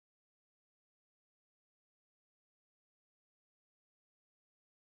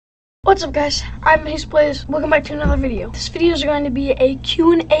What's up guys, I'm HasteBlaze. Welcome back to another video. This video is going to be a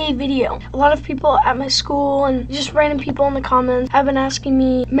Q&A video. A lot of people at my school and just random people in the comments have been asking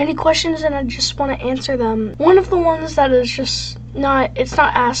me many questions and I just want to answer them. One of the ones that is just it's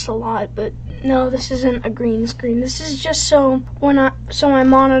not asked a lot, but no, this isn't a green screen. This is just so my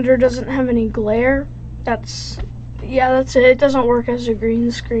monitor doesn't have any glare. That's it. It doesn't work as a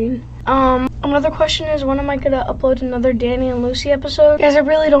green screen. Another question is, when am I gonna upload another Danny and Lucy episode? Guys, I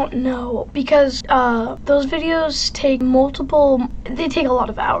really don't know, because those videos take a lot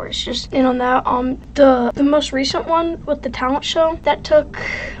of hours just in on that. The most recent one with the talent show, that took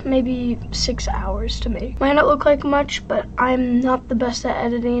maybe 6 hours to make. Might not look like much, but I'm not the best at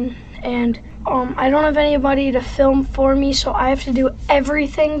editing, and I don't have anybody to film for me, so I have to do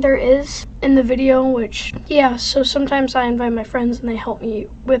everything there is in the video, which, yeah, so sometimes I invite my friends and they help me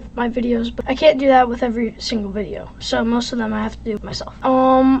with my videos, but I can't do that with every single video, so most of them I have to do myself.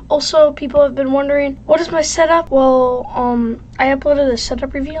 Also, people have been wondering, what is my setup? Well, I uploaded a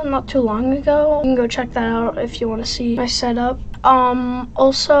setup review not too long ago. You can go check that out if you want to see my setup.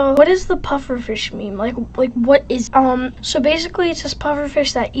 Also, what is the pufferfish meme? Like what is, so basically it's this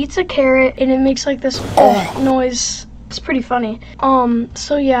pufferfish that eats a carrot and it makes like this noise. It's pretty funny.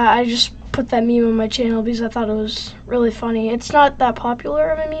 So yeah, I just put that meme on my channel because I thought it was really funny. It's not that popular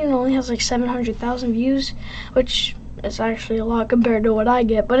of a meme. It only has like 700,000 views, which is actually a lot compared to what I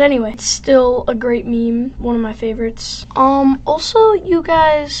get. But anyway, it's still a great meme, one of my favorites. Also, you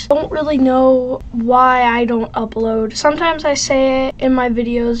guys don't really know why I don't upload. Sometimes I say it in my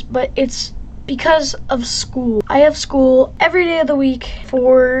videos, but it's because of school. I have school every day of the week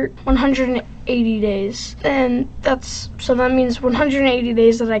for 180 days, and that means 180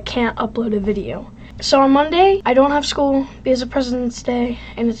 days that I can't upload a video. So on Monday, I don't have school because of President's Day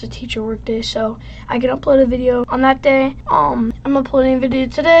and it's a teacher work day, so I can upload a video on that day. I'm uploading a video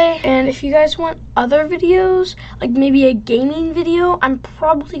today, and if you guys want other videos, like maybe a gaming video, I'm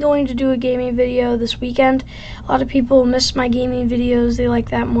probably going to do a gaming video this weekend. A lot of people miss my gaming videos. They like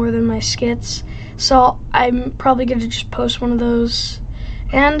that more than my skits, so I'm probably going to just post one of those.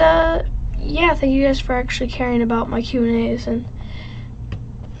 And yeah, thank you guys for actually caring about my Q&As, and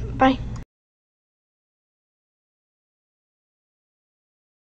bye.